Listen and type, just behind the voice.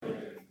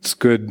It's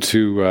good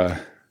to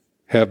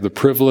have the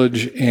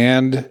privilege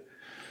and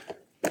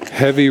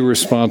heavy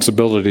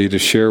responsibility to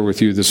share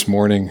with you this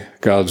morning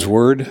God's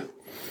Word.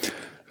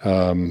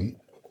 I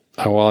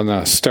want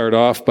to start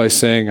off by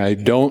saying I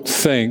don't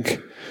think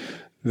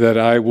that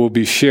I will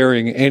be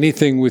sharing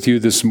anything with you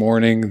this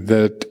morning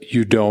that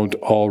you don't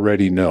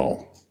already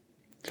know.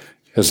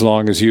 As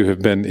long as you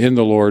have been in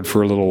the Lord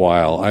for a little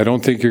while, I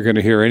don't think you're going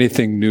to hear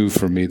anything new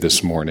from me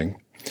this morning.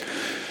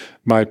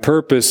 My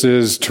purpose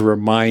is to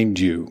remind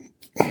you.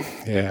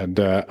 And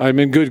I'm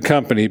in good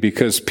company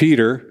because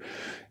Peter,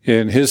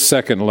 in his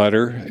second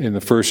letter, in the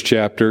first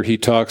chapter, he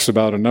talks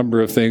about a number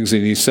of things,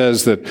 and he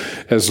says that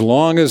as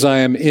long as I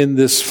am in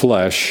this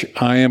flesh,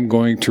 I am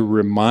going to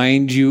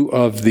remind you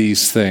of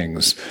these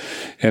things.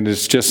 And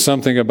it's just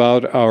something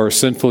about our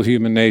sinful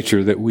human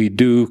nature that we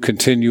do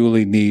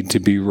continually need to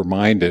be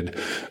reminded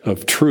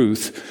of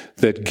truth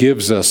that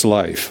gives us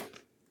life.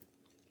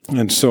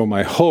 And so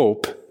my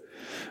hope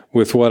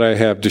with what I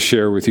have to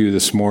share with you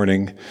this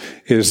morning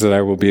is that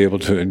I will be able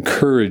to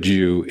encourage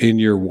you in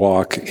your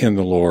walk in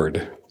the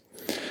Lord.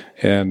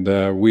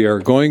 And we are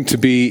going to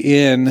be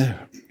in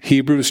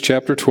Hebrews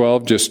chapter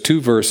 12, just 2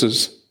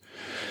 verses.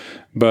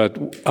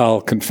 But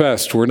I'll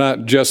confess, we're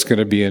not just going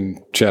to be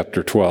in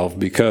chapter 12,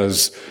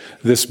 because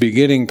this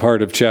beginning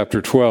part of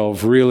chapter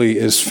 12 really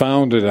is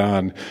founded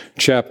on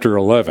chapter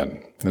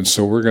 11. And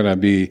so we're going to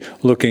be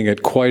looking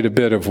at quite a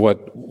bit of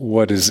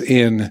what is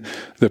in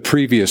the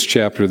previous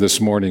chapter this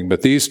morning.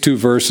 But these 2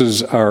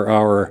 verses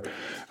are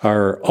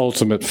our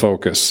ultimate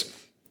focus.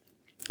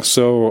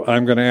 So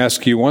I'm going to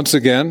ask you once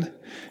again,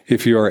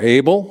 if you are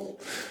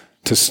able,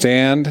 to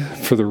stand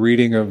for the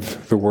reading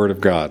of the Word of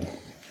God.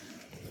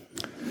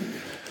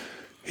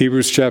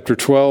 Hebrews chapter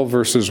 12,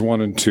 verses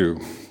 1 and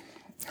 2.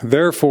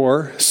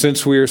 Therefore,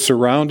 since we are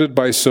surrounded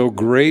by so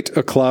great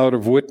a cloud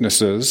of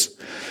witnesses,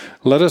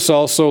 let us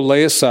also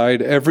lay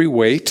aside every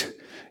weight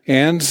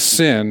and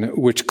sin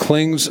which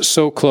clings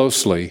so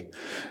closely,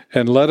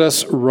 and let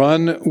us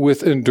run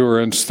with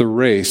endurance the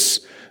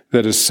race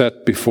that is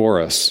set before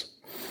us,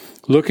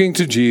 looking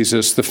to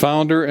Jesus, the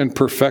founder and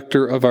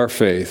perfecter of our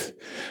faith,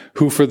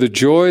 who for the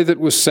joy that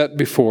was set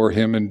before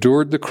him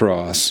endured the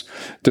cross,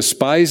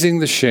 despising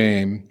the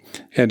shame,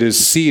 and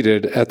is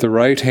seated at the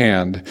right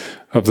hand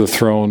of the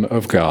throne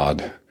of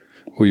God.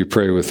 Will you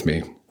pray with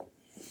me?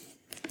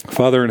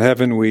 Father in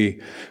heaven,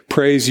 we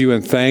praise you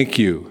and thank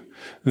you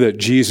that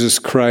Jesus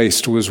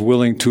Christ was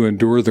willing to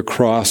endure the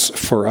cross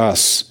for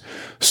us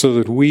so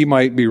that we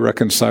might be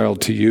reconciled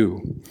to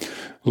you.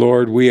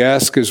 Lord, we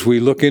ask as we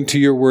look into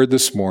your word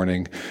this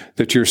morning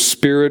that your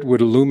Spirit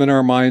would illumine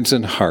our minds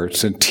and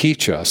hearts and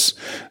teach us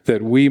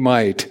that we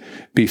might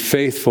be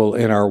faithful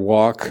in our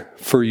walk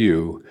for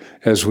you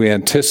as we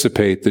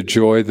anticipate the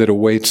joy that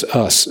awaits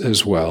us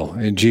as well.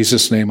 In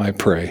Jesus' name I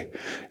pray.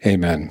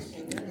 Amen.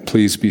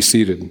 Please be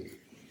seated.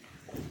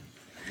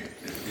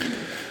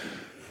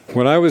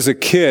 When I was a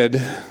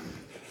kid,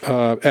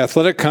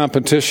 athletic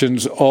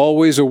competitions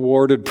always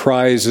awarded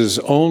prizes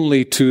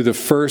only to the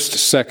first,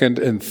 second,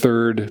 and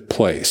third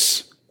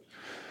place.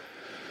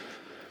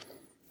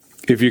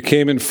 If you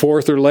came in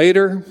fourth or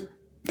later,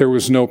 there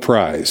was no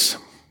prize.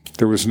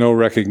 There was no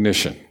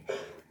recognition.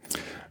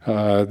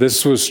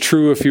 This was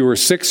true if you were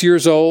 6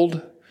 years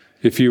old,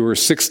 if you were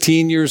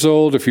 16 years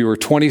old, if you were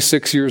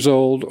 26 years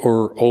old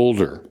or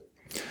older.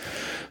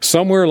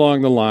 Somewhere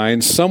along the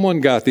line, someone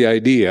got the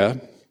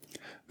idea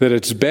that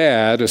it's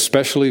bad,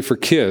 especially for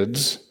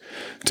kids,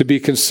 to be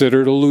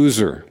considered a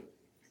loser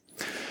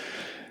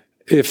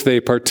if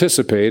they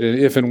participate, and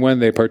if and when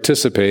they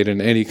participate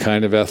in any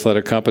kind of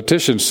athletic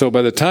competition. So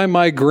by the time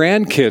my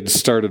grandkids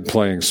started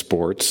playing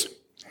sports,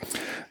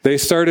 they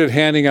started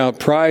handing out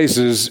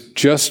prizes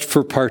just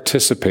for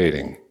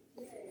participating.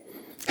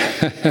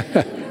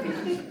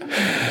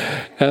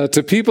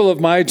 To people of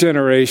my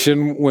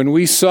generation, when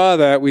we saw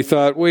that, we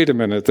thought, wait a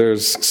minute,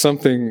 there's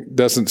something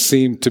doesn't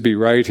seem to be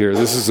right here.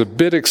 This is a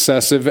bit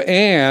excessive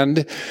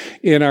and,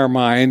 in our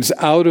minds,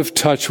 out of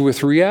touch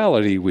with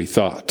reality, we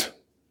thought.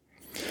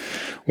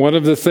 One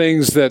of the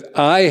things that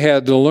I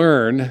had to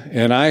learn,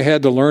 and I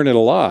had to learn it a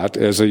lot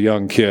as a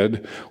young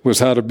kid, was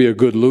how to be a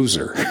good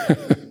loser.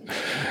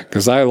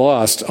 Because I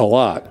lost a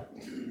lot.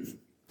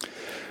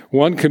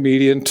 One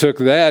comedian took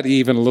that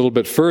even a little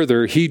bit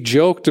further. He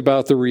joked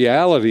about the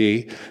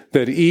reality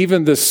that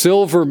even the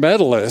silver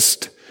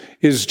medalist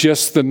is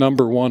just the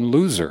number one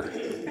loser.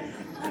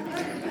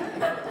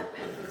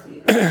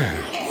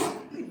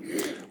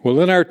 Well,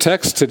 in our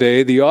text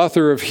today, the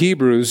author of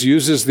Hebrews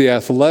uses the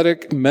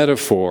athletic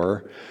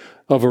metaphor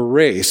of a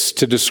race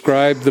to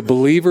describe the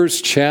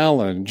believer's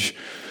challenge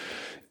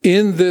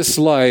in this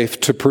life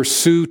to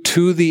pursue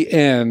to the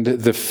end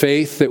the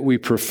faith that we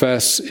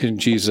profess in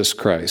Jesus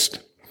Christ.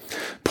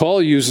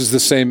 Paul uses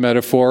the same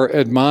metaphor,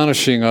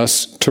 admonishing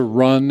us to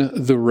run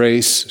the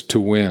race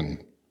to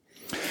win.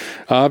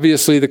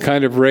 Obviously, the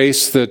kind of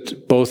race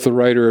that both the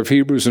writer of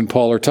Hebrews and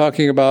Paul are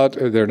talking about,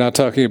 they're not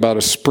talking about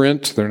a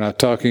sprint, they're not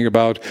talking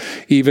about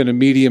even a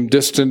medium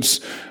distance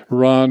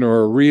run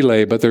or a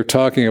relay, but they're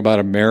talking about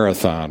a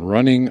marathon,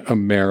 running a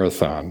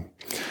marathon.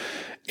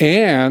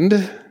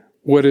 And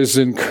what is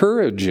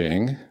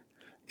encouraging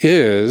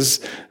is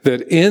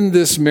that in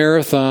this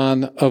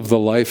marathon of the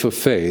life of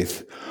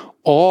faith,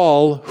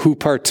 all who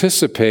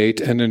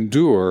participate and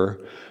endure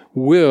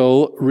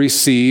will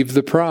receive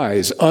the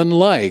prize,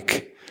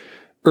 unlike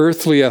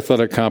earthly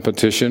athletic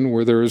competition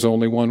where there is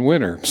only one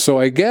winner. So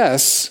I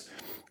guess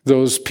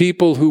those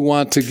people who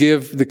want to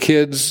give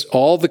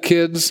all the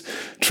kids,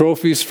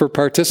 trophies for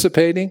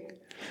participating,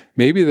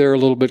 maybe they're a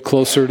little bit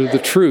closer to the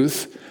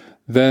truth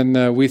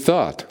than we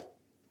thought.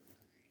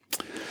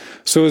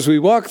 So as we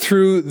walk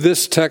through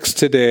this text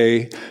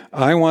today,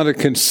 I want to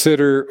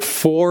consider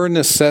 4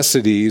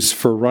 necessities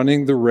for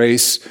running the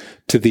race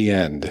to the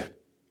end.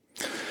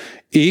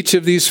 Each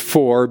of these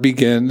 4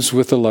 begins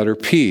with the letter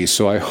P,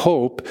 so I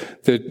hope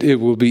that it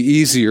will be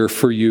easier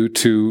for you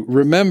to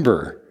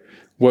remember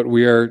what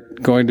we are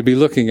going to be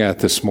looking at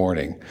this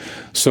morning.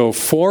 So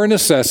 4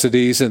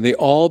 necessities, and they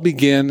all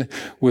begin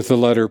with the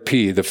letter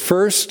P. The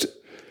first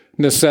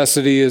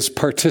necessity is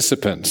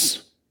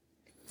participants.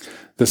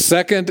 The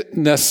second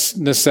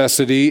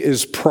necessity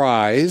is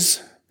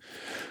prize.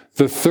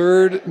 The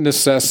third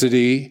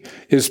necessity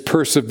is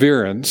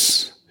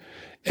perseverance.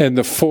 And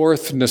the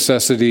fourth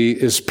necessity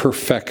is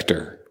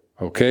perfecter.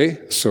 Okay?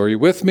 So are you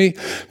with me?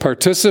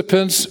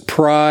 Participants,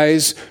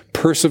 prize,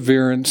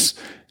 perseverance,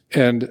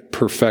 and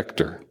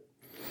perfecter.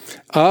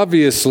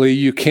 Obviously,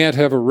 you can't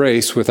have a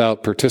race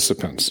without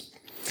participants.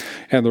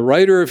 And the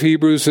writer of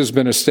Hebrews has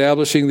been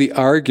establishing the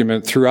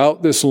argument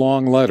throughout this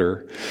long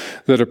letter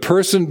that a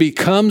person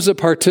becomes a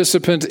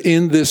participant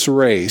in this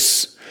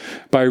race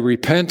by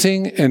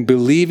repenting and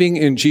believing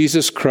in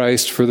Jesus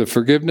Christ for the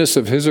forgiveness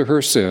of his or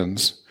her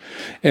sins,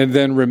 and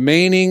then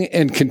remaining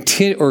and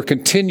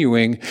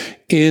continuing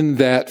in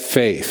that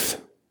faith.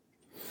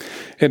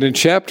 And in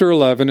chapter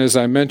 11, as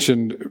I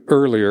mentioned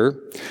earlier,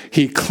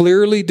 he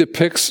clearly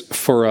depicts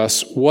for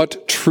us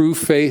what true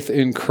faith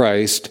in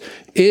Christ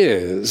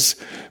is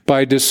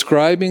by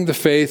describing the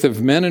faith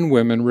of men and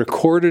women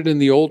recorded in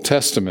the Old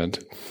Testament,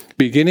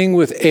 beginning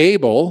with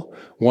Abel,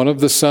 one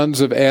of the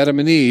sons of Adam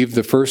and Eve,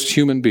 the first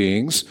human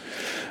beings,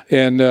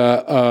 and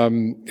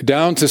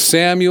down to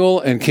Samuel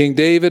and King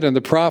David and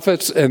the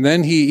prophets, and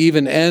then he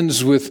even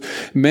ends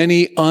with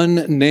many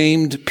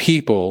unnamed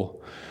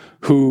people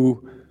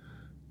who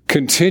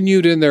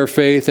continued in their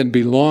faith and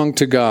belonged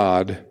to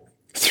God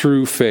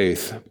through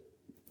faith.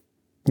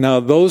 Now,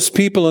 those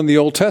people in the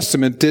Old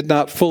Testament did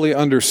not fully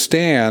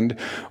understand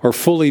or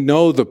fully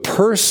know the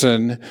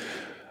person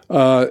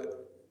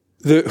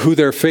who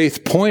their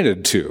faith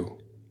pointed to.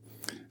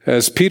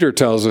 As Peter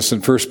tells us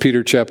in 1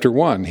 Peter chapter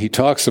 1, he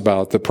talks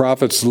about the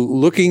prophets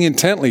looking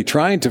intently,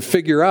 trying to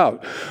figure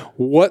out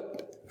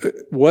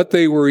what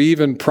they were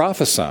even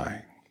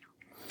prophesying.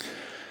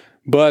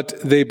 But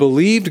they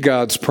believed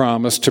God's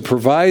promise to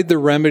provide the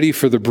remedy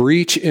for the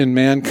breach in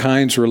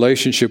mankind's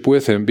relationship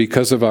with him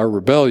because of our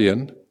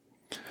rebellion.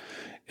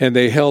 And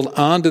they held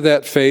on to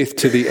that faith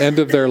to the end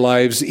of their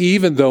lives,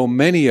 even though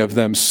many of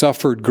them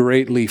suffered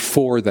greatly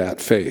for that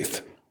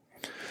faith.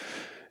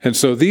 And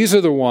so these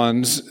are the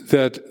ones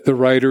that the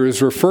writer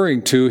is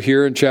referring to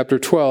here in chapter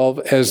 12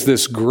 as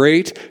this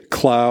great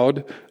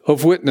cloud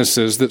of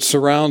witnesses that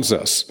surrounds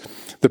us.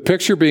 The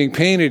picture being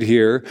painted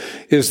here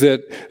is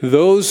that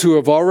those who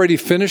have already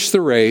finished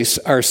the race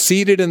are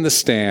seated in the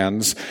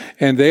stands,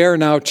 and they are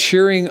now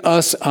cheering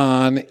us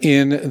on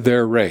in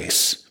their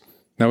race.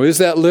 Now, is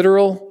that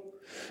literal?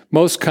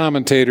 Most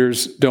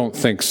commentators don't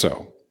think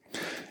so.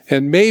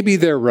 And maybe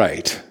they're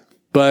right,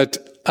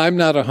 but I'm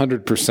not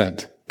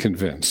 100%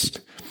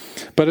 convinced.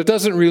 But it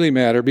doesn't really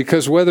matter,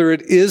 because whether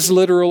it is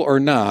literal or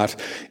not,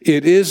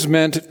 it is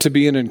meant to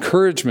be an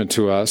encouragement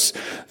to us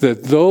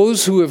that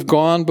those who have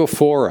gone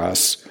before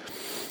us,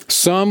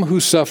 some who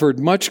suffered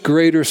much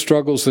greater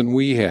struggles than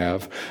we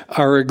have,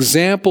 are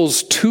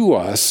examples to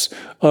us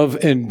of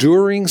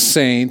enduring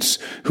saints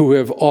who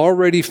have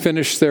already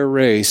finished their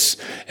race,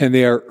 and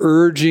they are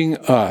urging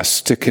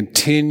us to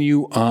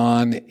continue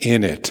on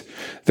in it.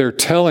 They're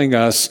telling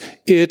us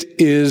it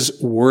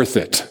is worth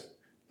it.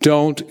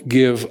 Don't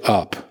give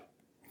up.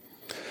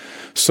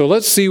 So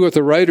let's see what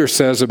the writer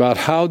says about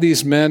how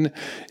these men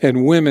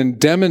and women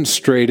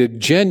demonstrated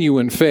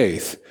genuine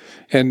faith.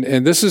 And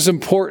this is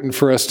important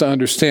for us to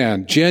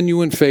understand,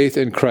 genuine faith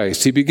in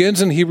Christ. He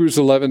begins in Hebrews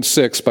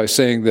 11:6 by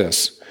saying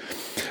this: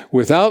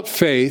 "Without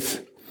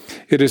faith,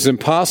 it is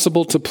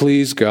impossible to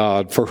please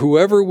God, for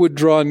whoever would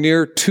draw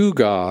near to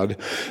God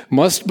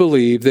must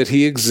believe that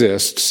he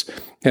exists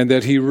and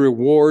that he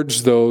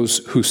rewards those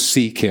who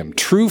seek him."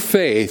 True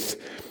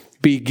faith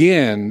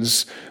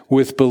begins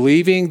with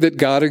believing that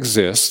God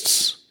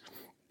exists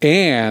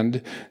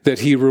and that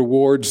he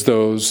rewards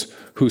those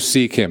who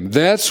seek him.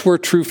 That's where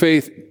true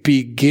faith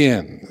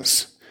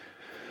begins.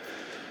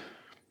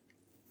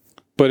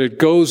 But it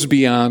goes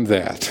beyond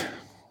that.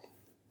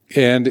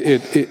 And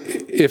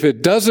if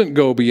it doesn't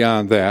go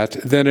beyond that,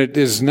 then it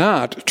is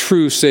not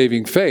true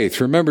saving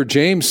faith. Remember,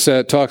 James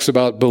talks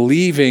about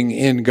believing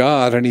in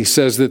God, and he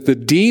says that the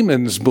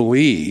demons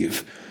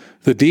believe.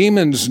 The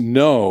demons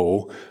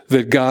know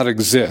that God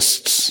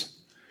exists,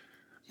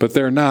 but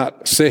they're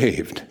not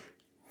saved.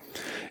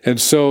 And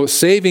so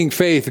saving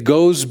faith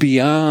goes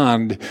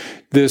beyond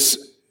this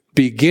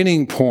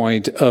beginning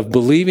point of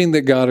believing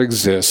that God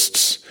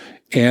exists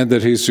and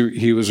that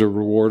he was a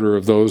rewarder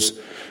of those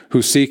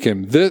who seek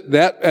him.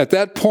 At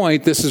that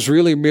point, this is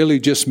really merely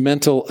just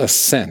mental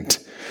assent.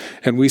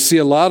 And we see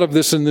a lot of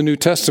this in the New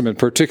Testament,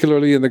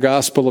 particularly in the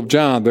Gospel of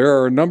John. There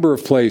are a number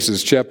of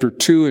places, chapter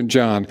 2 in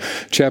John,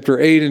 chapter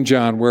 8 in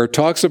John, where it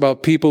talks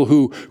about people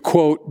who,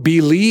 quote,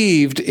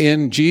 believed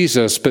in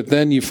Jesus, but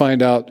then you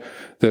find out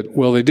that,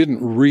 well, they didn't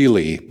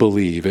really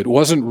believe. It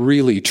wasn't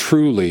really,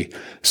 truly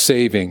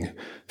saving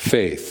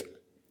faith.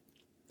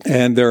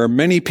 And there are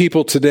many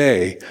people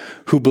today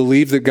who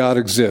believe that God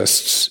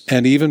exists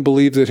and even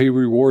believe that he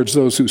rewards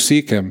those who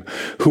seek him,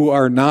 who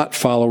are not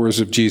followers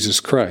of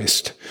Jesus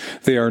Christ.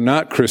 They are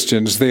not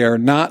Christians. They are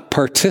not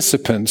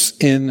participants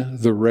in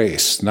the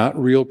race, not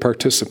real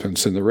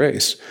participants in the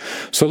race.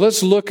 So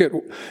let's look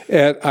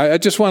at I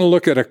just want to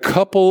look at a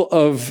couple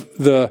of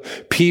the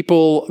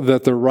people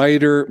that the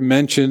writer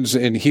mentions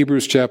in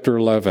Hebrews chapter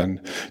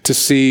 11 to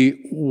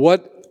see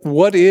what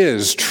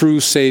is true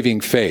saving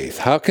faith?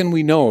 How can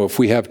we know if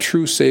we have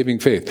true saving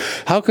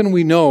faith? How can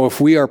we know if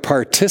we are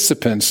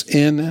participants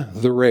in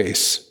the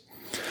race?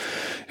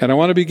 And I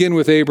want to begin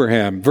with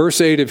Abraham.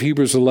 Verse 8 of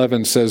Hebrews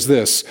 11 says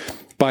this,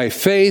 "By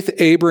faith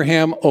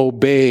Abraham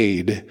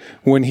obeyed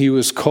when he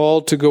was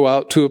called to go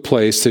out to a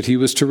place that he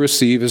was to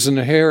receive as an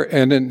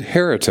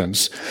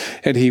inheritance,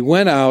 and he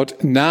went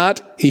out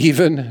not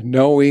even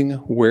knowing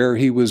where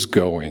he was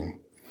going."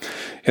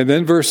 And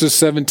then verses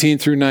 17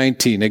 through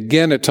 19,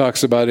 again it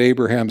talks about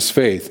Abraham's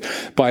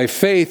faith. "By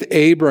faith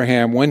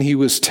Abraham, when he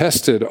was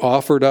tested,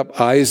 offered up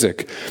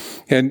Isaac.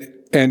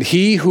 And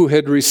he who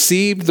had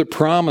received the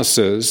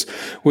promises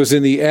was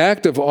in the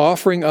act of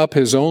offering up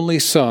his only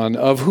son,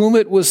 of whom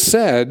it was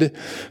said,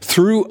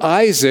 'Through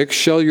Isaac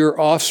shall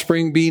your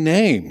offspring be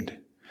named.'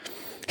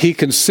 He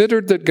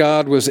considered that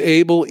God was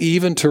able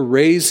even to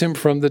raise him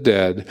from the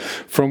dead,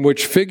 from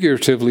which,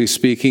 figuratively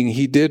speaking,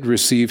 he did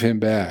receive him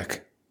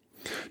back."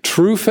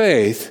 True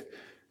faith,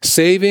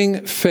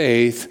 saving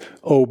faith,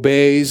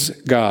 obeys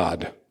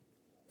God.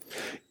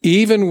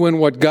 Even when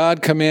what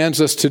God commands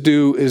us to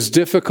do is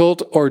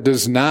difficult or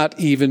does not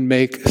even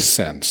make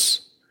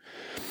sense.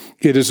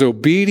 It is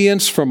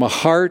obedience from a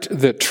heart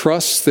that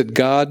trusts that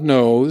God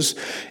knows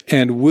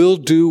and will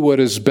do what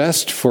is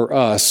best for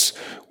us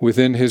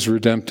within his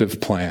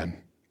redemptive plan.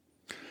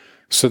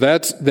 So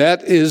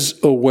that is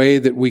a way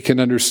that we can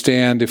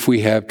understand if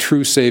we have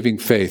true saving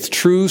faith.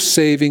 True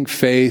saving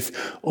faith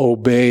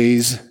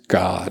obeys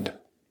God.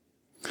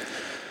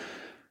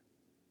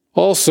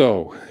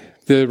 Also,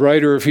 the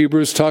writer of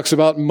Hebrews talks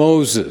about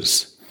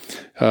Moses.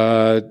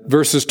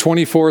 Verses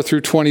 24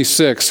 through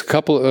 26,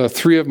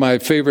 three of my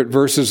favorite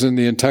verses in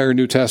the entire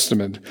New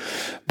Testament.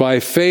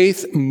 "By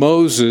faith,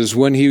 Moses,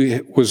 when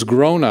he was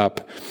grown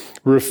up,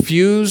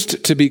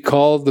 refused to be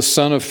called the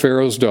son of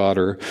Pharaoh's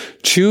daughter,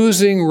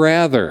 choosing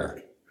rather,"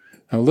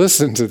 now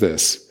listen to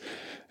this,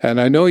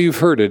 and I know you've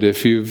heard it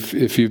if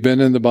you've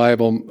been in the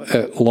Bible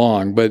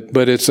long,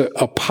 but it's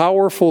a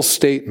powerful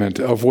statement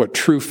of what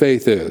true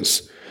faith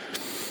is.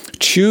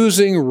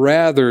 "Choosing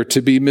rather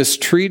to be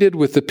mistreated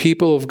with the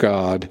people of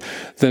God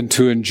than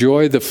to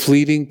enjoy the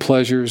fleeting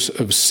pleasures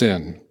of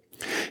sin.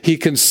 He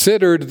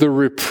considered the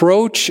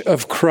reproach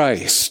of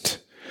Christ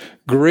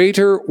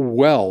greater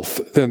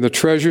wealth than the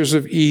treasures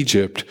of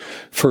Egypt,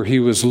 for he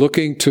was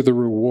looking to the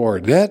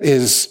reward." That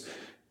is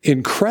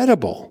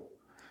incredible,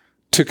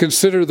 to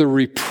consider the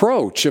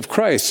reproach of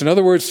Christ. In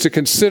other words, to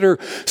consider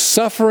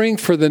suffering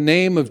for the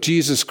name of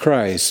Jesus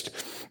Christ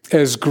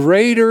as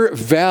greater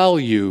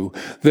value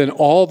than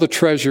all the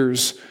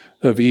treasures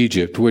of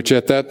Egypt, which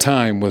at that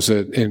time was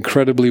an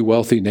incredibly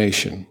wealthy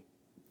nation.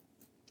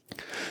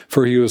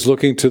 For he was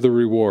looking to the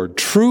reward.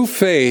 True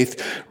faith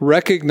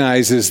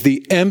recognizes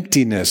the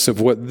emptiness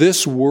of what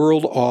this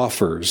world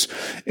offers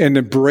and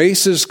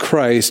embraces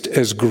Christ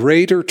as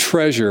greater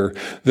treasure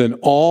than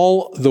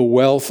all the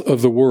wealth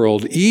of the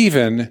world,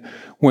 even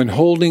when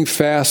holding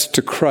fast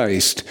to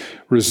Christ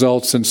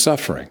results in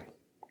suffering.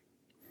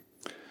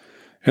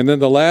 And then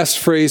the last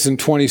phrase in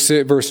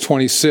verse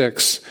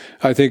 26,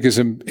 I think, is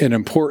an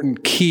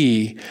important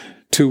key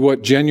to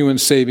what genuine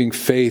saving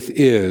faith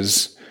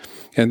is.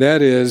 And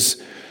that is,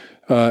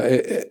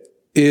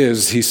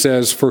 he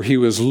says, for he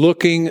was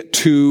looking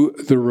to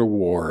the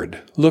reward.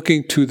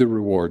 Looking to the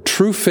reward.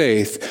 True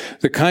faith,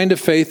 the kind of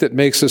faith that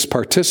makes us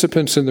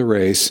participants in the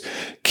race,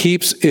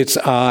 keeps its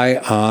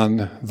eye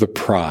on the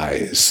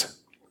prize.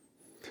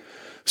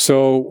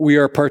 So we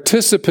are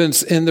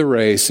participants in the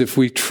race if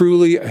we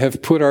truly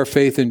have put our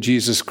faith in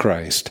Jesus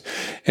Christ.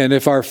 And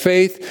if our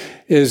faith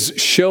is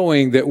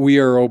showing that we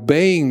are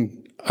obeying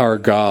our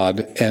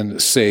God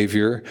and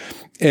Savior,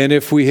 and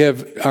if we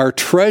are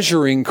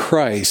treasuring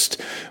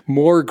Christ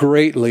more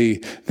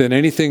greatly than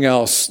anything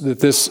else that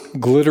this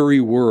glittery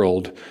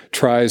world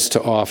tries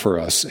to offer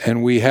us,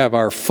 and we have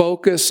our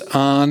focus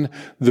on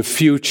the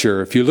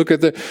future. If you look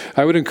at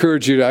I would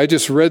encourage you I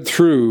just read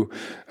through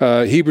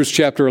Hebrews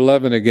chapter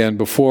 11 again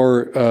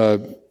before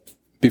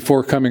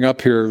coming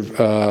up here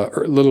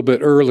a little bit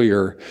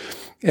earlier.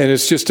 And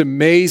it's just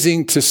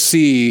amazing to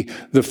see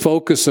the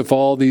focus of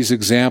all these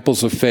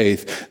examples of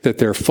faith, that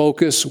their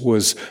focus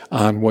was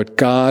on what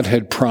God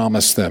had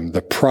promised them,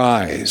 the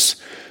prize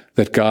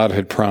that God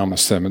had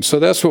promised them. And so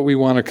that's what we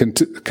want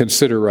to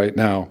consider right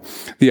now.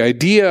 The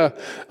idea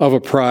of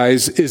a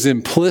prize is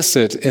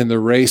implicit in the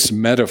race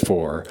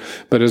metaphor.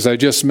 But as I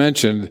just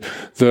mentioned,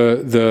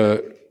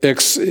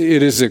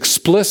 it is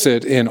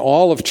explicit in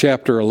all of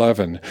chapter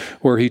 11,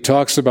 where he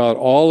talks about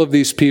all of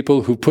these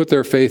people who put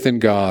their faith in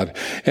God,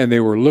 and they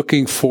were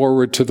looking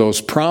forward to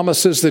those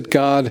promises that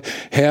God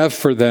have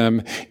for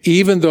them,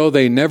 even though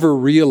they never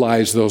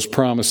realized those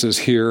promises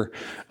here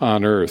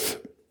on earth.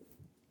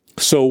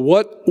 So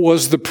what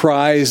was the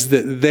prize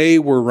that they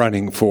were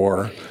running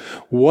for?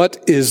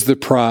 What is the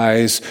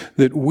prize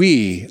that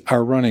we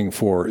are running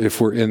for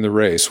if we're in the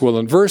race? Well,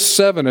 in verse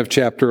 7 of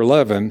chapter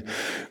 11,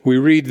 we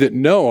read that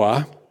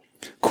Noah,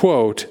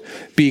 quote,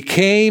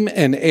 became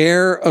an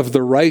heir of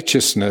the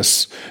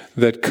righteousness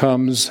that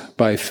comes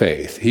by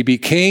faith. He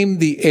became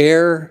the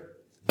heir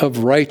of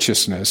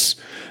righteousness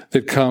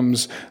that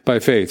comes by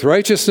faith.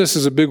 Righteousness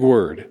is a big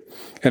word,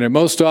 and it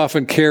most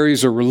often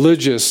carries a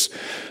religious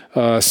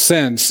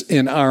sense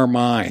in our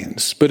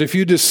minds. But if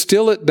you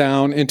distill it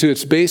down into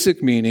its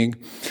basic meaning,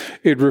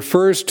 it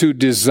refers to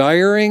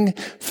desiring,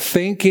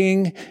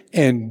 thinking,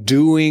 and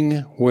doing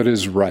what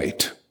is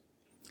right.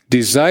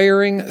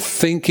 Desiring,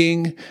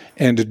 thinking,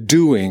 and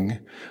doing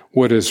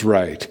what is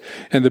right.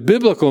 And the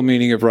biblical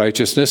meaning of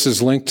righteousness is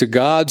linked to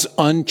God's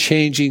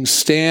unchanging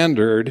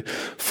standard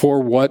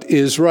for what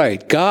is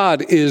right.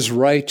 God is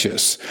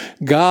righteous.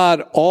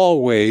 God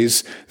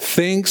always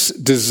thinks,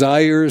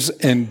 desires,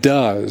 and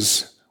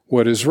does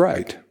what is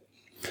right.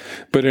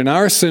 But in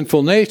our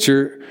sinful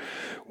nature,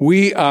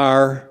 we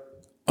are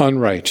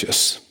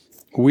unrighteous.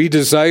 We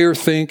desire,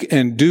 think,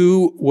 and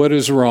do what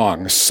is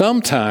wrong.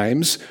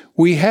 Sometimes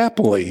we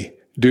happily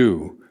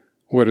do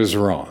what is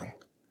wrong.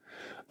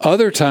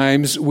 Other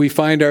times we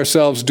find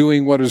ourselves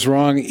doing what is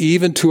wrong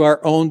even to our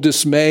own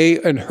dismay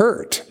and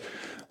hurt.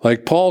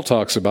 Like Paul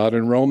talks about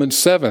in Romans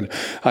 7,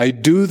 I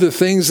do the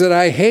things that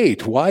I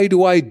hate. Why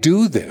do I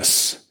do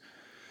this?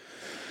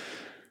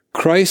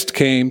 Christ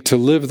came to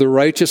live the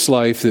righteous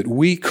life that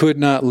we could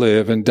not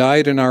live and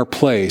died in our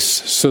place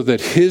so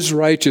that his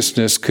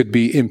righteousness could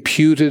be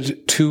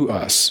imputed to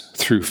us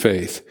through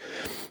faith.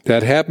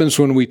 That happens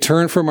when we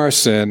turn from our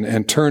sin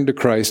and turn to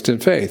Christ in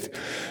faith.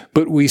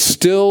 But we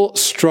still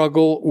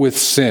struggle with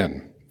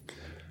sin.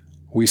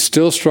 We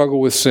still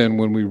struggle with sin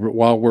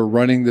while we're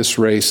running this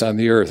race on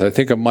the earth. I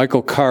think of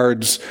Michael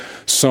Card's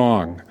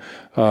song,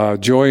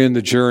 Joy in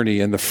the Journey,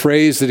 and the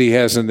phrase that he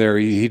has in there,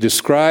 he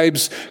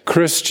describes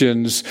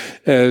Christians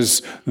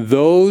as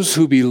those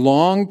who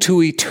belong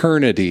to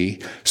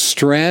eternity,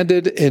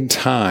 stranded in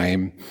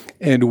time,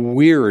 and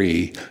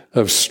weary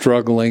of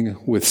struggling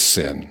with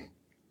sin.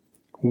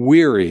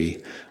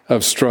 Weary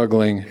of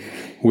struggling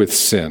with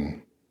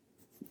sin.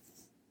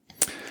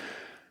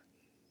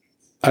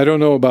 I don't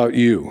know about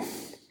you,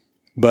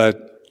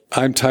 but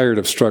I'm tired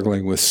of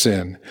struggling with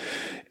sin.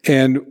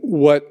 And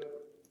what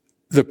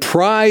the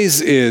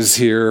prize is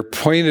here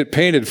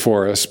painted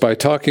for us by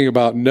talking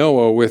about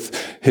Noah with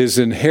his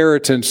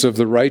inheritance of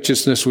the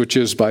righteousness which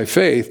is by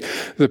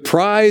faith. The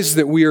prize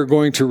that we are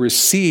going to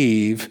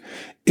receive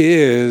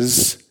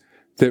is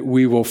that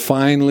we will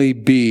finally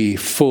be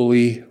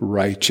fully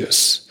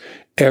righteous.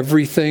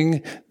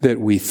 Everything that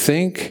we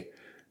think,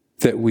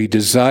 that we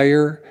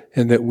desire,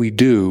 and that we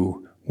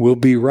do will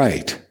be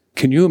right.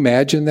 Can you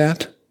imagine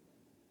that?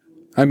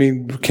 I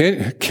mean,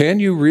 can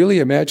you really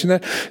imagine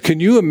that? Can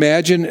you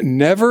imagine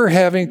never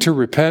having to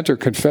repent or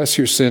confess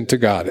your sin to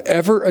God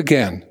ever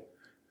again?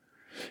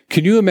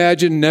 Can you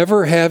imagine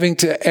never having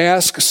to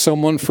ask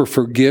someone for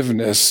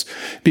forgiveness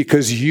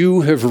because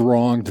you have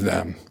wronged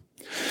them?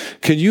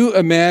 Can you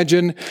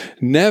imagine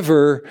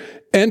never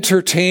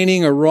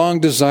entertaining a wrong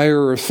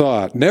desire or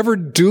thought, never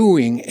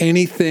doing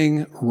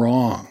anything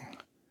wrong,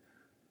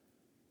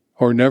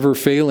 or never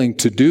failing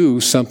to do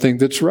something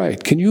that's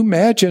right? Can you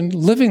imagine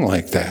living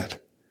like that?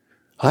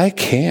 I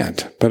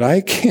can't, but I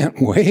can't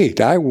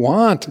wait. I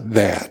want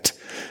that.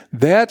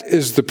 That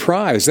is the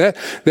prize. That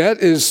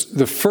is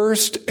the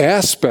first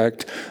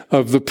aspect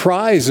of the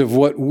prize of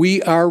what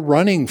we are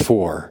running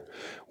for.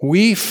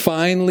 We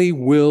finally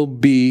will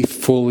be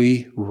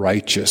fully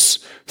righteous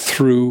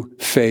through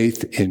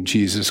faith in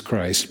Jesus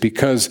Christ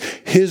because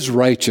his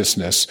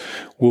righteousness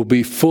will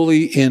be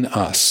fully in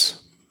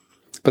us.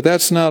 But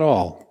that's not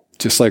all.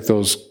 Just like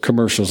those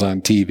commercials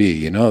on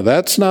TV,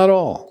 that's not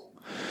all.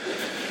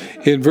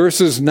 In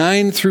verses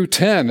 9 through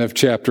 10 of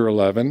chapter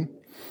 11,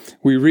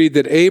 we read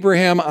that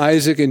Abraham,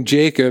 Isaac, and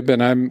Jacob,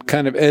 and I'm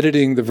kind of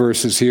editing the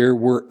verses here,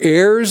 were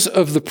heirs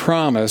of the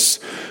promise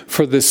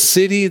for the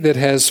city that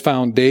has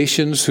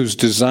foundations, whose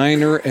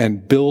designer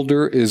and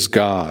builder is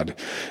God.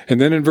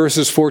 And then in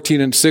verses 14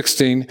 and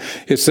 16,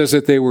 it says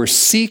that they were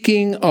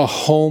seeking a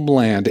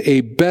homeland,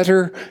 a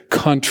better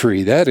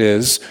country, that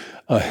is,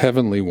 a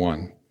heavenly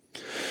one.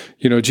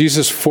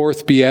 Jesus'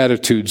 fourth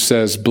beatitude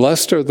says,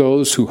 "Blessed are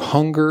those who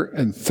hunger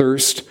and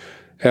thirst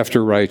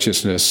after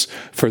righteousness,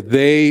 for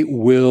they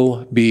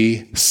will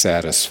be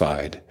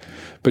satisfied.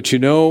 But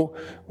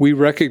we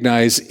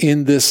recognize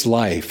in this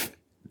life,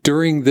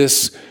 during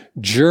this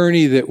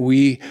journey that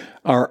we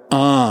are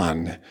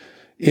on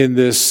in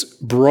this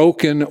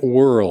broken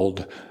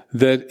world,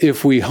 that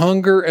if we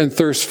hunger and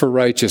thirst for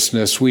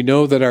righteousness, we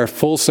know that our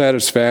full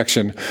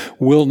satisfaction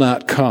will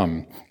not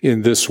come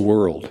in this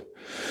world.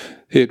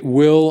 It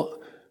will,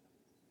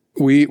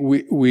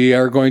 we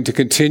are going to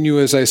continue,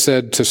 as I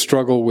said, to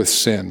struggle with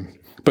sin.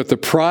 But the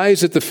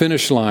prize at the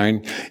finish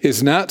line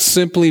is not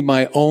simply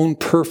my own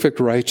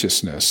perfect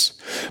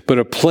righteousness, but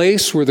a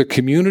place where the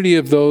community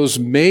of those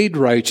made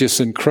righteous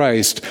in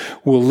Christ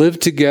will live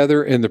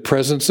together in the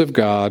presence of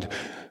God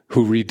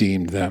who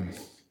redeemed them.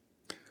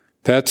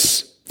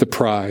 That's the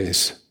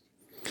prize.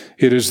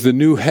 It is the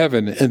new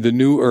heaven and the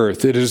new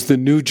earth. It is the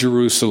new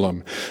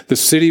Jerusalem, the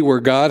city where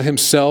God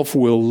himself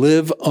will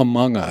live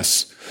among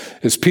us.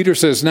 As Peter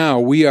says now,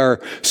 we are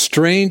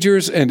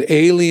strangers and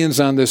aliens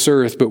on this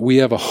earth, but we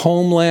have a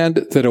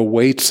homeland that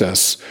awaits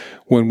us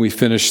when we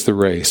finish the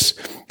race,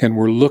 and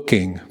we're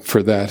looking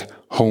for that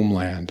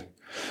homeland.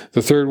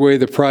 The third way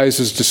the prize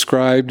is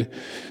described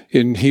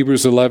in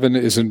Hebrews 11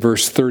 is in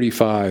verse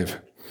 35,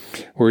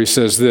 where he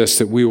says this,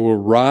 that we will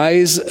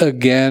rise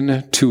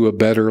again to a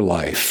better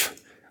life.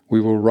 We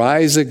will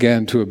rise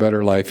again to a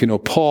better life.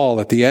 Paul,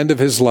 at the end of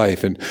his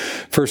life, in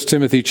 1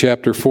 Timothy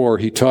chapter 4,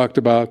 he talked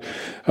about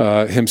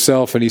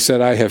himself, and he said,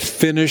 I have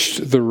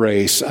finished the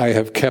race. I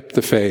have kept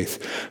the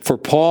faith. For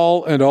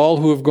Paul and all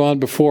who have gone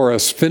before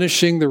us,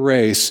 finishing the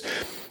race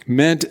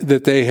meant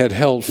that they had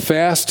held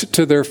fast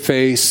to their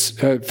faith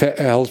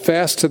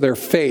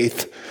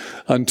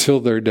until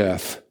their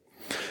death.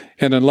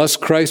 And unless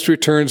Christ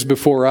returns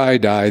before I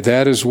die,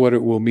 that is what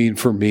it will mean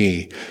for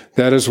me.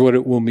 That is what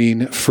it will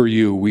mean for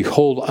you. We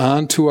hold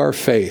on to our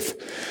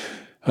faith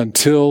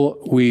until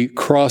we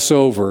cross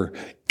over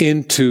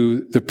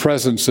into the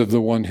presence of the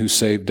one who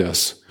saved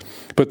us.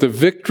 But the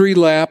victory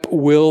lap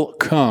will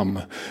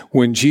come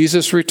when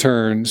Jesus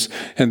returns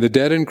and the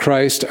dead in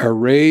Christ are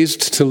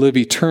raised to live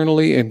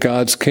eternally in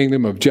God's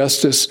kingdom of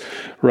justice,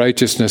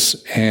 righteousness,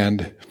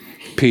 and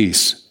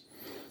peace.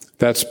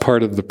 That's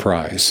part of the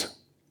prize.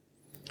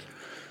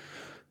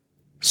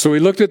 So we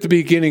looked at the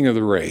beginning of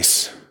the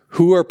race.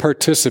 Who are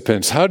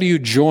participants? How do you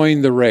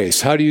join the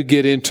race? How do you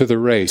get into the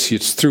race?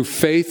 It's through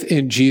faith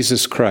in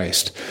Jesus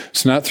Christ.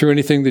 It's not through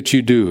anything that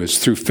you do. It's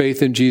through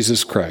faith in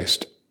Jesus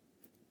Christ.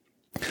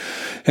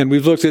 And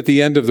we've looked at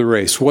the end of the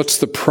race. What's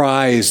the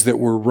prize that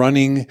we're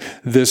running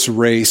this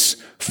race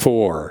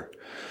for?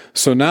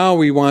 So now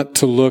we want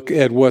to look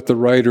at what the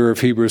writer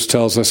of Hebrews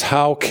tells us.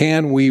 How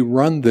can we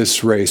run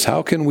this race?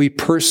 How can we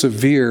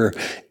persevere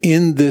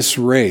in this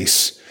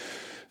race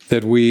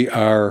that we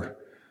are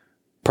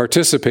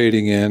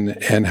participating in,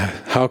 and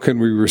how can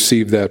we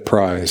receive that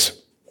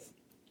prize?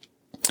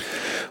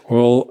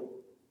 Well,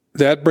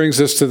 that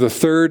brings us to the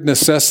third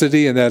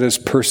necessity, and that is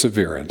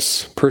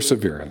perseverance.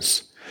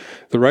 Perseverance.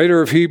 The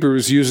writer of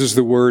Hebrews uses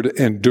the word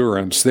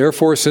endurance.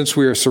 Therefore, since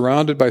we are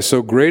surrounded by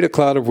so great a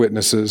cloud of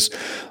witnesses,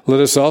 let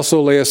us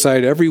also lay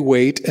aside every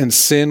weight and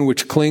sin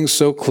which clings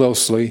so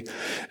closely,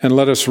 and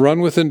let us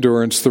run with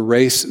endurance the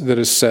race that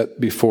is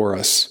set before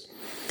us.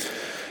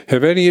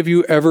 Have any of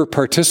you ever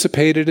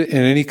participated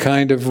in any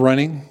kind of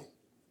running?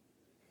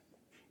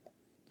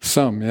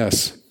 Some,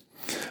 yes.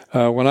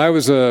 When I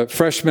was a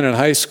freshman in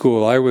high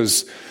school, I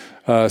was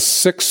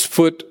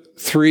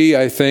 6'3",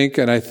 I think,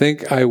 and I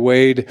think I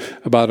weighed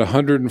about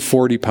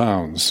 140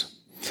 pounds.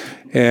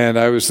 And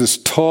I was this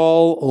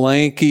tall,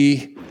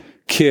 lanky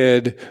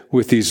kid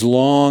with these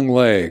long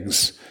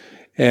legs.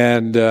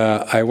 And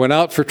I went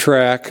out for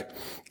track.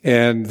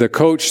 And the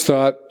coach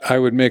thought I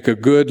would make a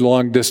good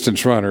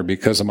long-distance runner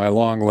because of my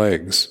long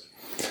legs.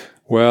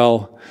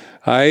 Well,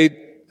 I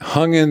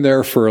hung in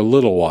there for a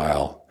little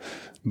while,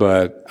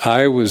 but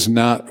I was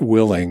not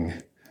willing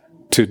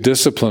to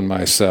discipline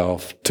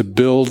myself to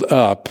build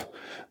up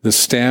the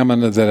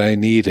stamina that I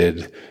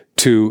needed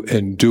to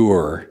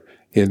endure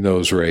in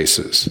those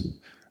races.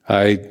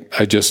 I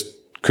just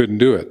couldn't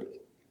do it.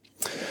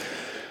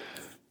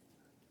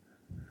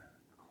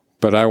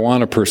 But I want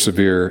to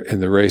persevere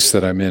in the race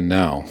that I'm in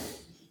now.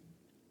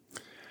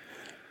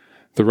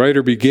 The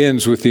writer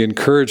begins with the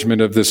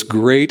encouragement of this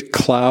great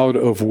cloud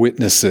of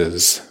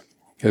witnesses,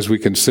 as we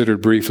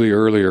considered briefly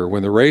earlier.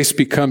 When the race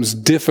becomes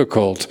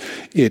difficult,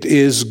 it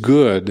is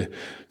good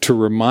to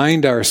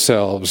remind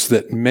ourselves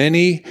that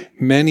many,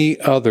 many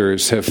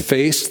others have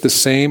faced the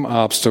same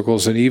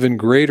obstacles and even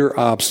greater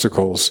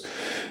obstacles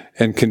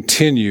and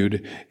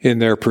continued in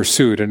their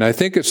pursuit. And I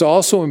think it's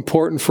also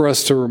important for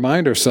us to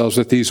remind ourselves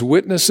that these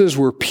witnesses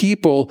were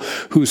people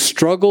who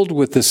struggled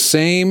with the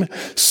same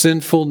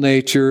sinful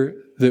nature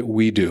that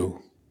we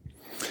do.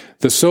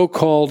 The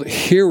so-called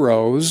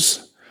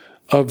heroes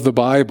of the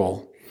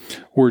Bible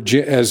were,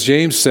 as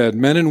James said,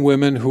 men and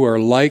women who are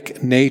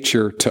like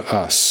nature to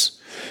us.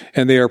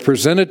 And they are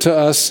presented to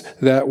us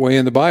that way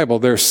in the Bible.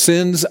 Their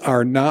sins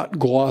are not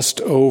glossed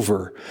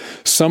over.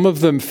 Some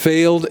of them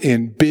failed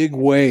in big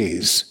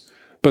ways,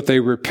 but they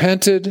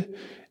repented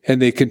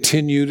and they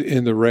continued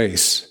in the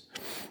race.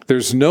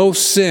 There's no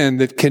sin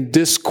that can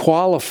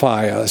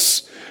disqualify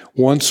us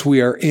once we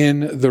are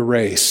in the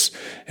race.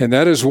 And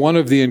that is one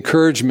of the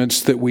encouragements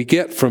that we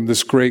get from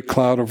this great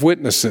cloud of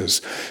witnesses,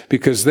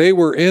 because they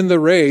were in the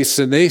race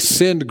and they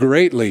sinned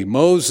greatly.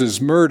 Moses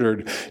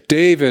murdered,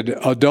 David,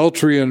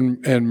 adultery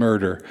and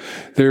murder.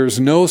 There's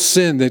no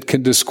sin that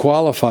can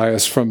disqualify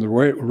us from the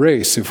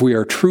race if we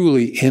are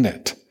truly in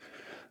it.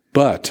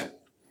 But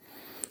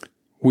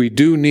we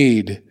do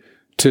need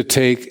to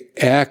take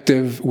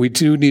action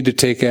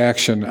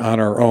on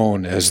our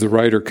own, as the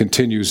writer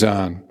continues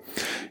on.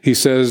 He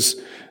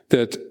says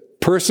that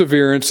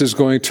perseverance is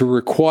going to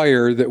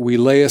require that we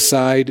lay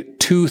aside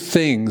two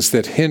things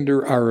that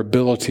hinder our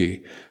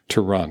ability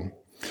to run.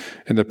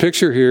 And the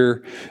picture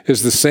here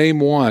is the same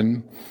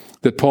one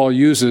that Paul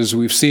uses.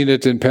 We've seen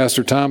it in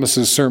Pastor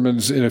Thomas's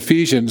sermons in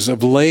Ephesians,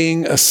 of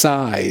laying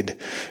aside.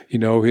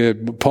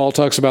 Paul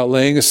talks about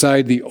laying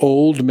aside the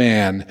old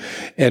man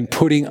and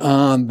putting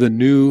on the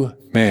new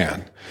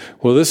man.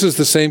 Well, this is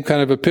the same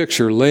kind of a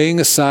picture, laying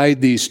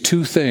aside these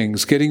two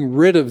things, getting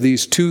rid of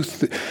these two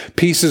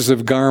pieces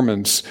of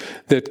garments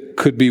that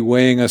could be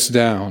weighing us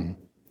down.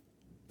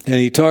 And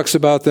he talks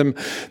about them.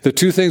 The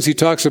two things he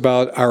talks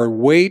about are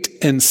weight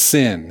and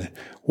sin.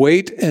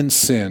 Weight and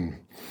sin.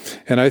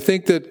 And I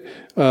think that,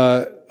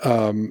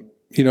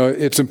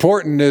 it's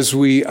important as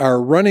we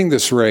are running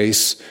this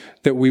race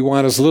that we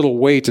want as little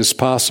weight as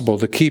possible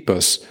to keep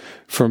us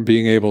from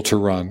being able to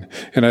run.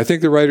 And I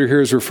think the writer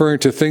here is referring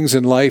to things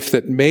in life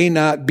that may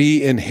not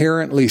be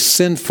inherently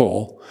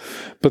sinful,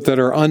 but that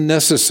are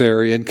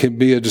unnecessary and can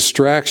be a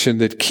distraction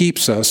that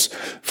keeps us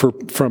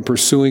from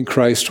pursuing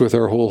Christ with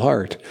our whole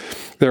heart.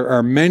 There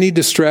are many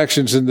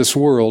distractions in this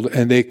world,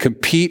 and they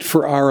compete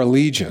for our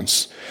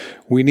allegiance.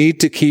 We need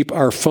to keep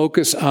our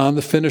focus on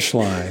the finish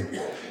line,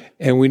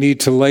 and we need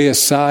to lay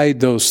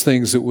aside those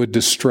things that would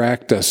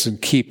distract us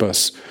and keep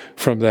us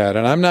from that.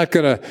 And I'm not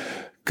going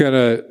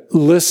to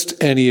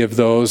list any of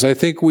those. I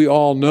think we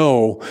all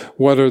know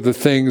what are the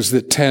things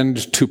that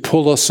tend to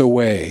pull us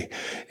away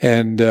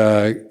and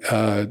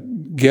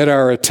get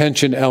our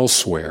attention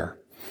elsewhere.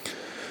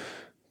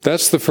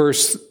 That's the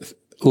first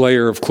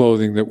layer of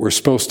clothing that we're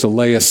supposed to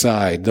lay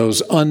aside,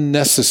 those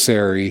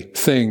unnecessary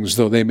things,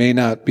 though they may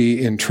not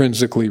be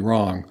intrinsically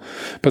wrong.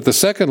 But the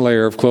second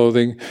layer of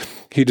clothing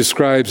he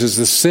describes as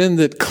the sin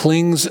that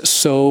clings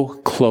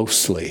so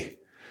closely.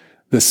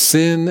 The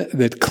sin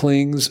that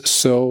clings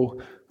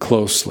so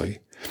closely.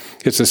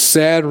 It's a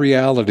sad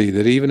reality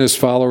that even as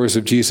followers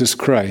of Jesus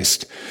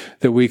Christ,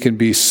 that we can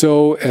be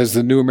so, as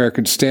the New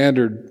American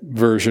Standard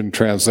Version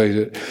translates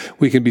it,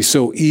 we can be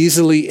so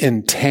easily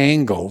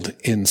entangled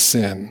in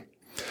sin.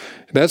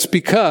 That's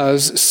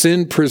because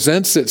sin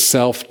presents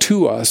itself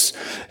to us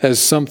as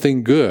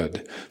something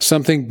good,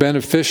 something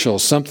beneficial,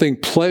 something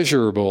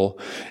pleasurable,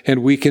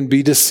 and we can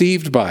be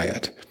deceived by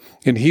it.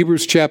 In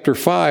Hebrews chapter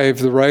 5,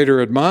 the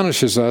writer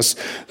admonishes us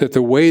that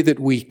the way that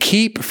we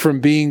keep from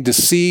being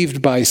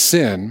deceived by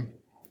sin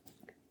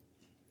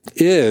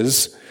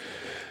is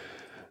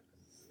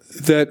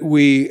that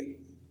we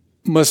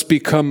must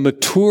become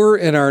mature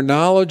in our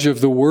knowledge of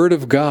the Word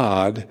of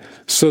God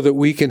so that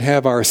we can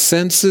have our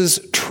senses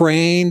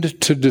trained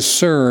to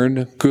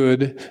discern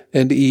good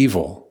and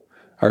evil.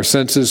 Our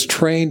senses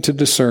trained to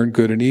discern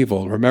good and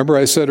evil. Remember,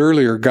 I said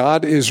earlier,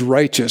 God is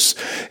righteous.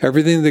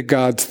 Everything that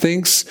God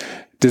thinks,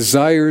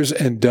 desires,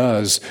 and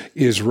does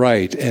is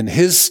right, and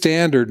His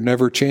standard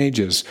never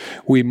changes.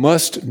 We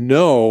must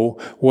know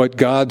what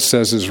God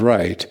says is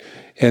right,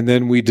 and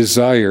then we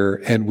desire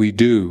and we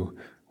do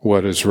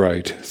what is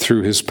right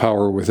through His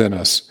power within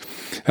us.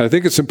 And I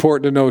think it's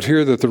important to note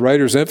here that the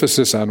writer's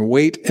emphasis on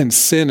weight and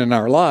sin in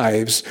our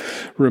lives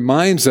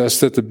reminds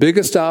us that the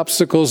biggest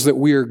obstacles that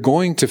we are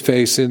going to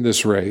face in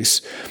this race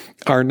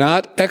are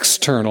not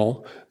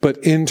external, but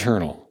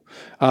internal.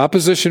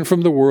 Opposition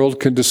from the world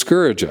can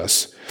discourage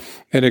us,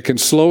 and it can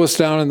slow us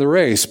down in the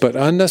race, but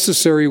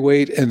unnecessary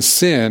weight and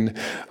sin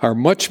are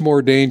much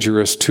more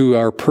dangerous to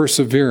our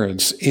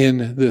perseverance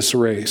in this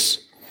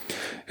race.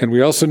 And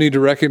we also need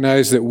to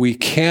recognize that we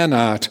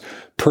cannot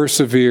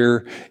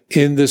persevere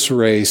in this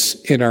race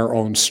in our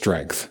own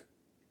strength.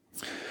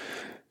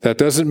 That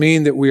doesn't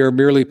mean that we are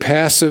merely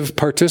passive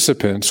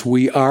participants.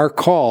 We are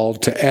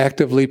called to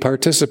actively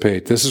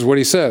participate. This is what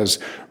he says,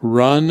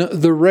 run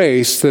the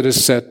race that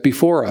is set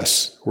before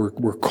us.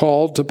 We're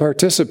called to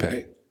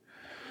participate.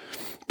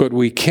 But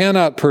we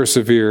cannot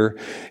persevere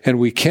and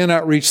we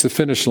cannot reach the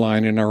finish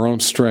line in our own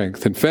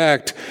strength. In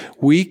fact,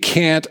 we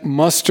can't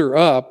muster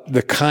up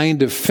the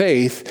kind of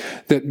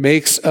faith that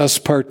makes us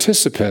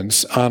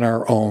participants on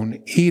our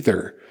own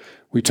either.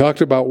 We talked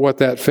about what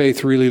that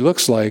faith really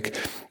looks like.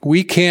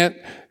 We can't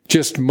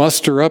just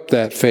muster up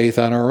that faith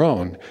on our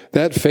own.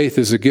 That faith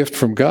is a gift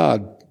from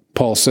God,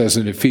 Paul says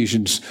in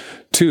Ephesians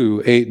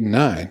 2, 8 and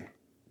 9.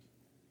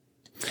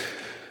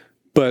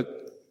 But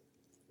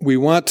we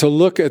want to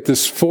look at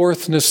this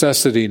fourth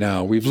necessity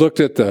now. We've looked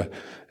at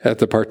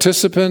the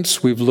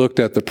participants, we've looked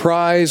at the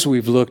prize,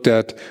 we've looked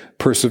at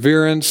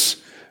perseverance.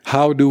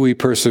 How do we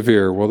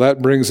persevere? Well,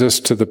 that brings us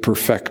to the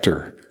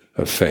perfecter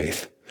of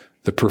faith.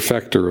 the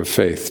perfecter of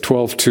faith.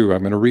 12:2,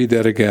 I'm going to read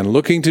that again.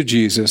 Looking to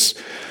Jesus,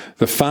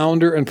 the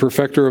founder and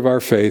perfecter of our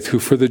faith, who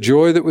for the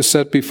joy that was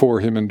set before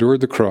him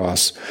endured the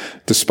cross,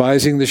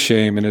 despising the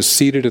shame, and is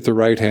seated at the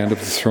right hand of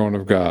the throne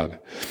of God.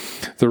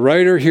 The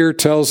writer here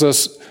tells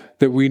us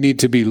that we need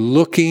to be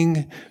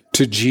looking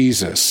to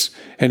Jesus,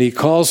 and he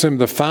calls him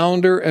the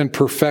founder and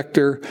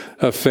perfecter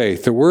of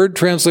faith. The word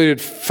translated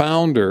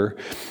founder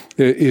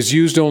is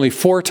used only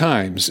 4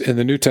 times in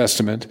the New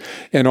Testament,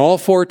 and all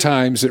 4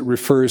 times it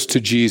refers to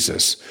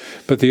Jesus.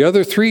 But the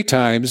other 3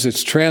 times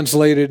it's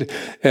translated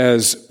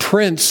as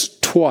prince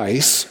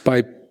twice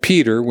by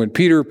Peter. When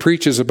Peter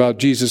preaches about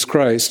Jesus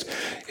Christ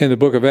in the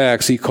book of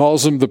Acts, he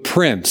calls him the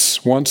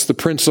prince, once the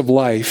prince of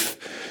life,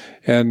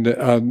 and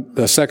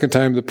the second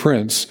time the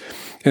prince.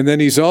 And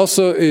then it's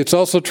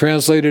also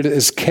translated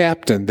as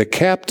captain, the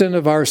captain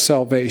of our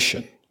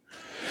salvation.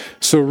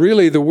 So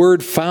really the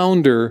word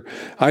founder,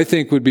 I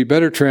think, would be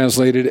better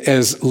translated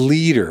as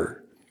leader.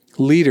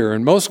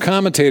 And most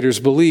commentators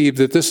believe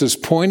that this is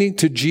pointing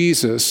to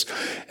Jesus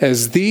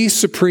as the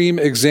supreme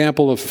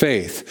example of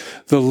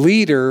faith, the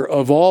leader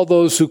of all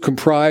those who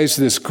comprise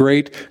this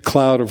great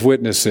cloud of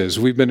witnesses.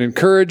 We've been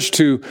encouraged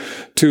to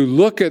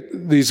look at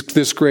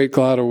this great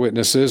cloud of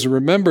witnesses,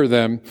 remember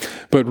them,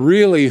 but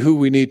really who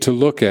we need to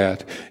look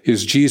at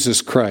is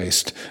Jesus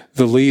Christ,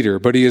 the leader.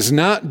 But he is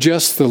not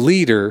just the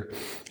leader,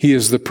 he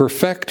is the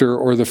perfecter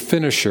or the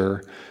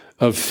finisher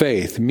of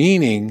faith,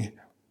 meaning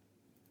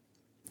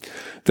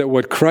that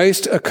what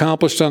Christ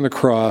accomplished on the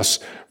cross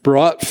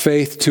brought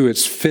faith to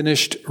its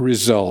finished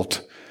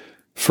result,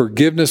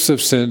 forgiveness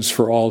of sins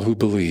for all who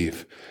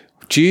believe.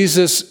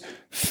 Jesus,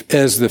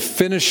 as the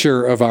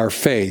finisher of our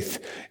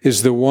faith,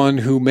 is the one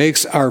who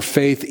makes our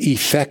faith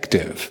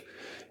effective.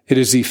 It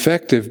is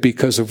effective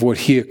because of what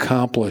he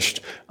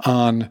accomplished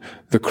on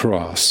the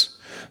cross.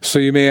 So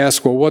you may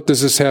ask, well, what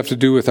does this have to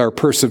do with our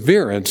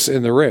perseverance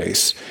in the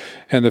race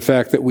and the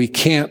fact that we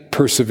can't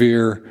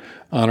persevere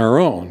on our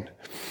own?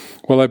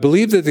 Well, I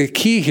believe that the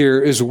key here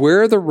is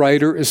where the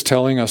writer is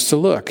telling us to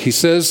look. He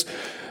says,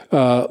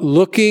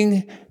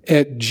 looking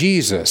at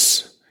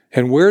Jesus.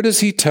 And where does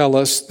he tell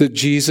us that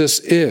Jesus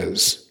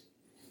is?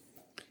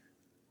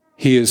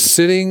 He is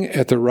sitting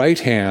at the right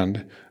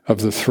hand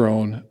of the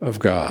throne of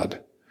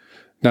God.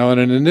 Now, in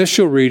an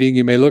initial reading,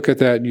 you may look at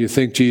that and you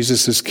think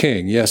Jesus is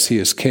king. Yes, he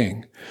is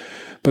king.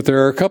 But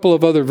there are a couple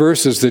of other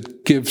verses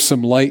that give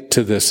some light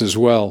to this as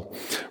well.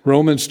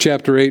 Romans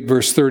chapter 8,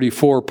 verse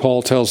 34,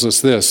 Paul tells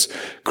us this: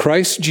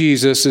 Christ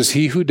Jesus is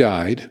he who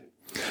died,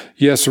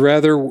 yes,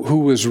 rather, who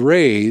was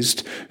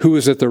raised, who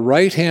is at the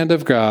right hand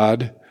of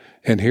God,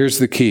 and here's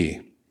the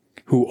key,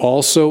 who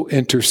also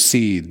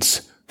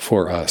intercedes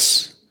for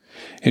us.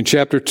 In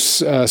chapter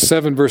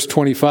 7, verse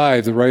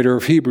 25, the writer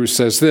of Hebrews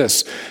says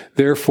this: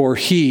 Therefore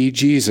he,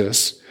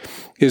 Jesus,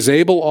 is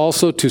able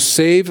also to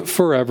save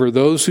forever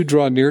those who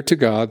draw near to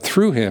God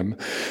through him,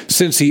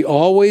 since he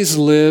always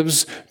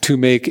lives to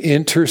make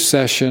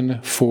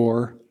intercession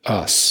for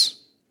us.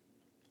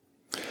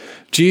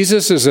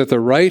 Jesus is at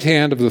the right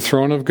hand of the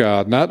throne of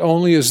God, not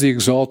only as the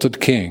exalted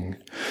king,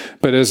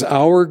 but as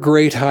our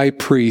great high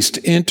priest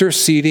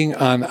interceding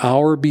on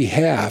our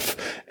behalf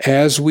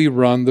as we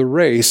run the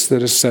race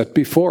that is set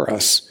before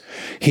us.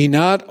 He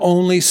not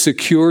only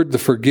secured the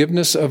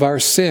forgiveness of our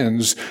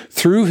sins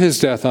through his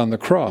death on the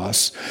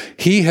cross,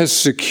 he has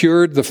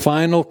secured the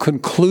final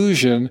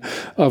conclusion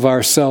of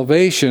our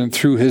salvation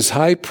through his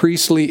high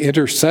priestly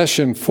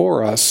intercession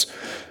for us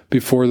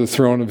before the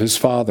throne of his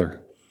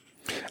Father.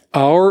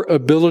 Our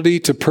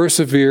ability to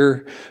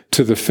persevere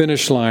to the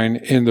finish line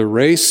in the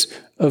race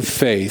of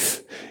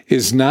faith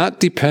is not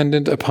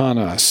dependent upon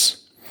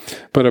us,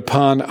 but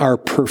upon our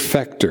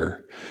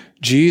perfecter,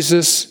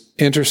 Jesus'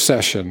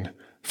 intercession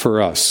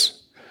for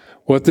us.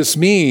 What this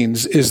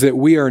means is that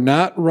we are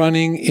not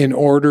running in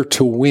order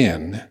to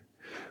win.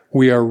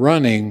 We are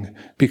running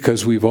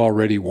because we've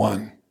already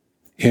won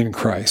in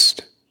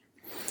Christ.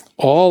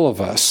 All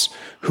of us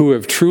who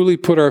have truly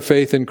put our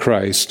faith in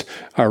Christ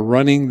are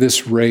running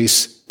this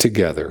race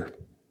together.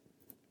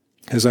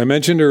 As I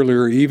mentioned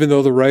earlier, even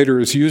though the writer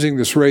is using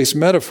this race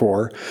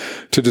metaphor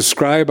to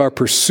describe our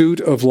pursuit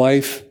of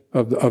life,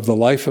 of the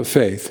life of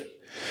faith,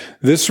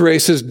 this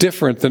race is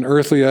different than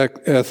earthly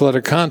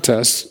athletic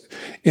contests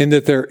in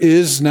that there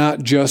is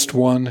not just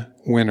one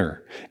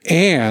winner.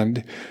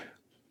 And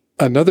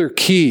another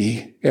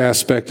key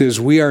aspect is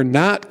we are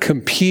not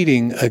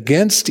competing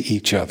against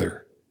each other.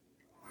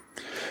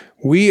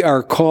 We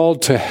are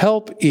called to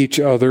help each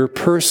other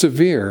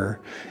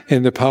persevere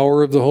in the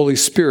power of the Holy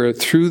Spirit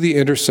through the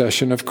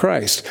intercession of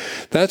Christ.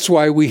 That's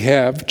why we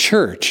have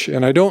church.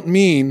 And I don't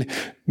mean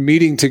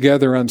meeting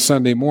together on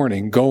Sunday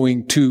morning,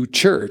 going to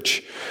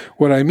church.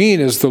 What I mean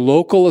is the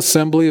local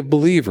assembly of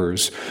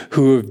believers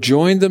who have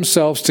joined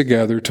themselves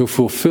together to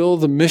fulfill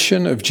the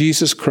mission of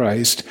Jesus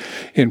Christ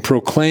in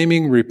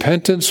proclaiming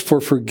repentance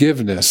for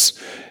forgiveness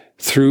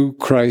through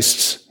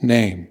Christ's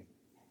name.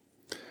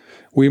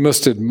 We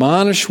must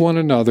admonish one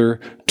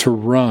another to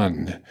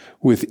run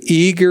with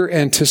eager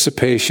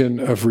anticipation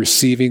of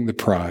receiving the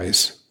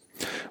prize.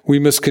 We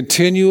must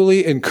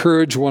continually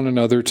encourage one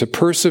another to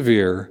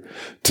persevere,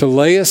 to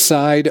lay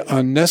aside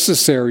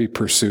unnecessary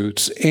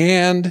pursuits,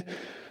 and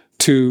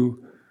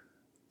to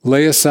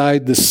lay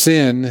aside the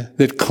sin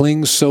that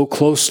clings so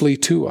closely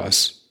to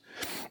us.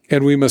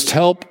 And we must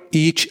help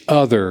each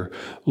other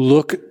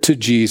look to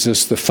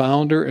Jesus, the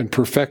founder and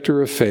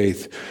perfecter of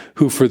faith,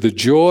 who for the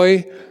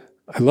joy,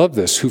 I love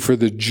this, who for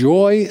the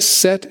joy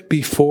set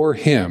before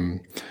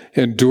him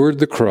endured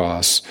the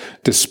cross,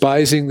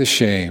 despising the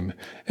shame,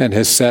 and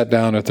has sat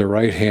down at the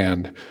right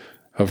hand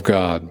of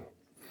God.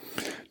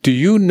 Do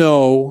you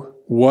know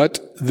what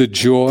the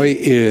joy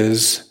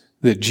is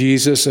that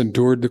Jesus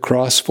endured the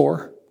cross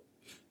for?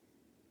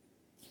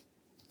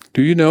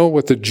 Do you know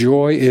what the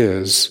joy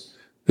is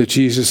that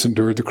Jesus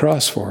endured the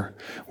cross for?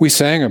 We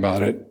sang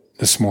about it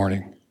this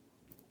morning.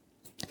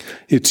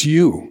 It's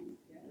you,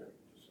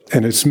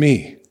 and it's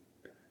me.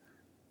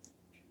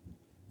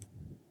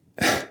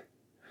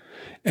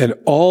 And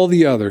all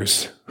the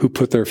others who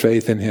put their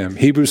faith in him.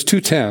 Hebrews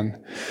 2:10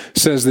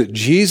 says that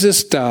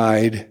Jesus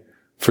died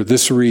for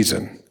this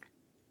reason,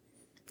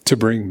 to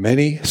bring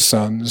many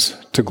sons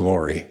to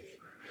glory.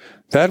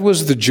 That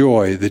was the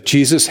joy that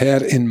Jesus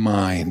had in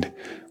mind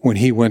when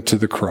he went to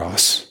the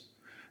cross.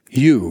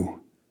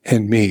 You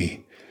and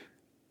me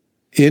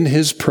in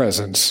his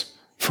presence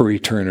for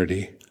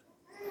eternity.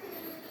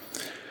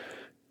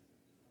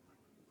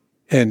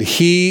 And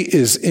he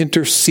is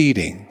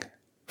interceding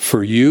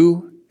for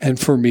you and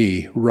for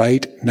me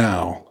right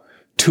now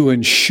to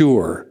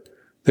ensure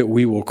that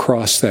we will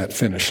cross that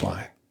finish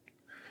line.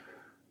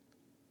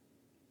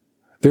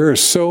 There are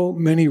so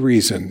many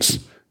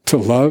reasons to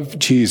love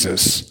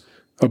Jesus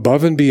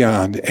above and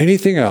beyond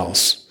anything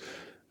else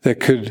that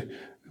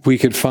we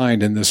could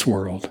find in this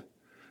world.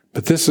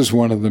 But this is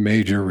one of the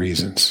major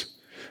reasons.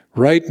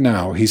 Right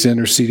now, he's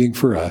interceding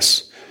for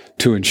us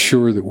to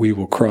ensure that we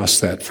will cross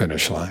that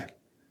finish line.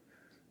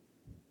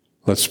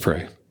 Let's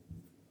pray.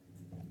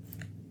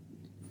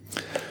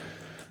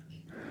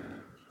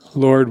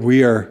 Lord,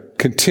 we are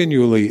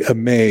continually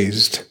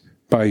amazed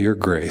by your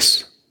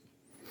grace.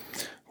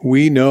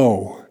 We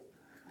know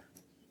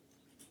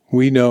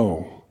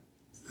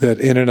that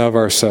in and of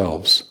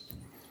ourselves,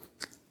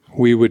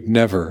 we would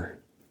never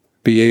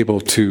be able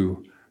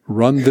to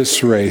run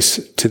this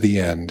race to the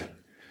end.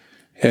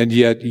 And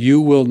yet you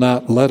will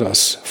not let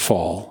us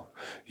fall.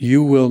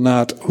 You will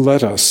not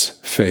let us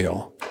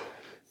fail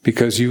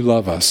because you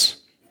love us.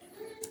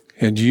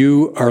 And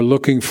you are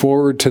looking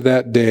forward to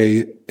that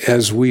day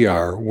as we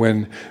are,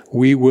 when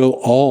we will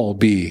all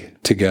be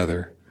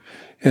together.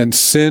 And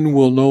sin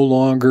will no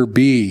longer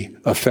be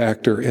a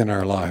factor in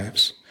our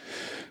lives.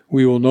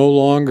 We will no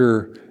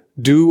longer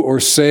do or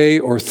say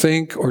or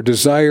think or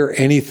desire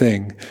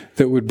anything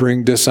that would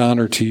bring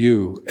dishonor to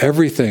you.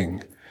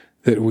 Everything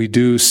that we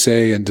do,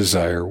 say, and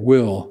desire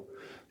will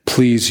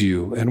please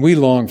you. And we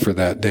long for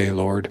that day,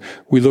 Lord.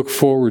 We look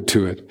forward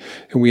to it,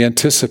 and we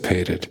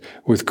anticipate it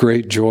with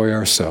great joy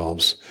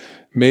ourselves.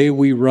 May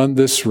we run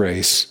this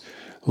race,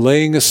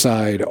 laying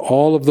aside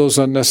all of those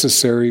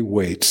unnecessary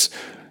weights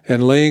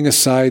and laying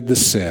aside the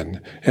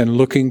sin and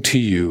looking to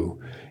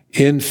you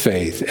in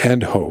faith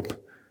and hope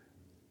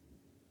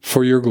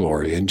for your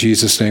glory. In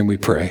Jesus' name we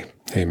pray.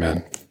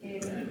 Amen.